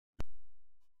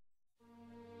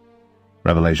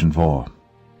Revelation 4.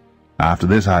 After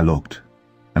this I looked,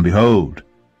 and behold,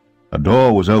 a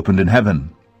door was opened in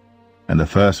heaven, and the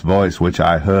first voice which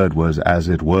I heard was as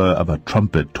it were of a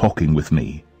trumpet talking with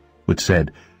me, which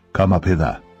said, Come up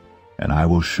hither, and I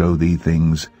will show thee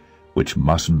things which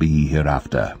must be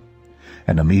hereafter.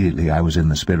 And immediately I was in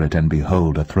the Spirit, and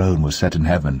behold, a throne was set in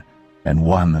heaven, and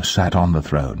one sat on the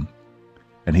throne.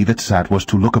 And he that sat was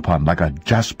to look upon like a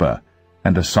jasper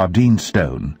and a sardine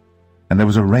stone, and there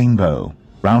was a rainbow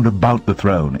round about the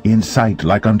throne, in sight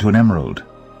like unto an emerald.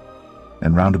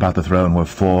 And round about the throne were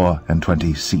 24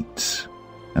 seats,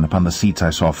 and upon the seats I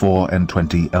saw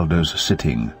 24 elders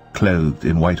sitting, clothed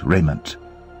in white raiment,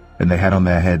 and they had on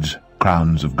their heads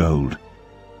crowns of gold.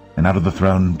 And out of the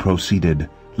throne proceeded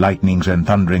lightnings and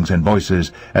thunderings and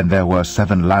voices, and there were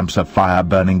 7 lamps of fire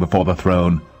burning before the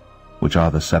throne, which are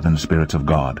the 7 spirits of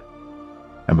God.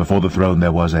 And before the throne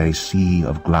there was a sea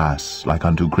of glass like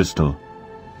unto crystal.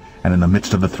 And in the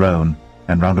midst of the throne,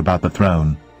 and round about the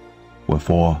throne, were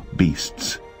 4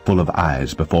 beasts, full of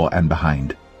eyes before and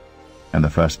behind. And the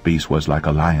first beast was like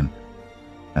a lion,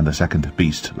 and the second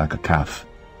beast like a calf,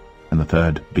 and the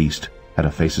third beast had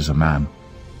a face as a man,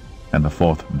 and the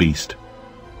 4th beast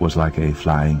was like a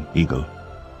flying eagle.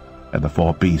 And the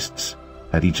 4 beasts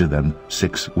had each of them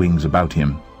 6 wings about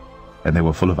him, and they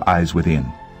were full of eyes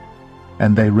within.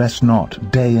 And they rest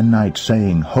not day and night,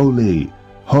 saying, Holy,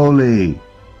 Holy,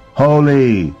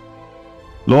 Holy,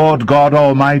 Lord God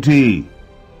Almighty,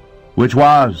 which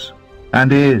was,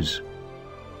 and is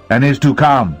to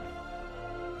come.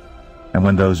 And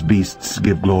when those beasts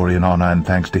give glory and honor and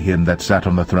thanks to him that sat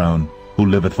on the throne, who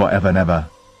liveth for ever and ever,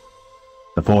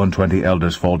 the 24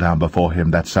 elders fall down before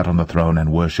him that sat on the throne,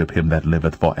 and worship him that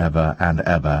liveth for ever and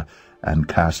ever, and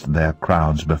cast their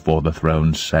crowns before the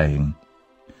throne, saying,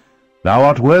 Thou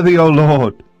art worthy, O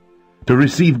Lord, to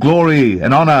receive glory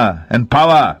and honor and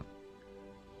power.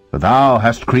 For thou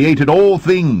hast created all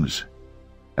things,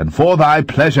 and for thy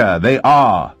pleasure they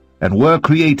are and were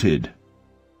created.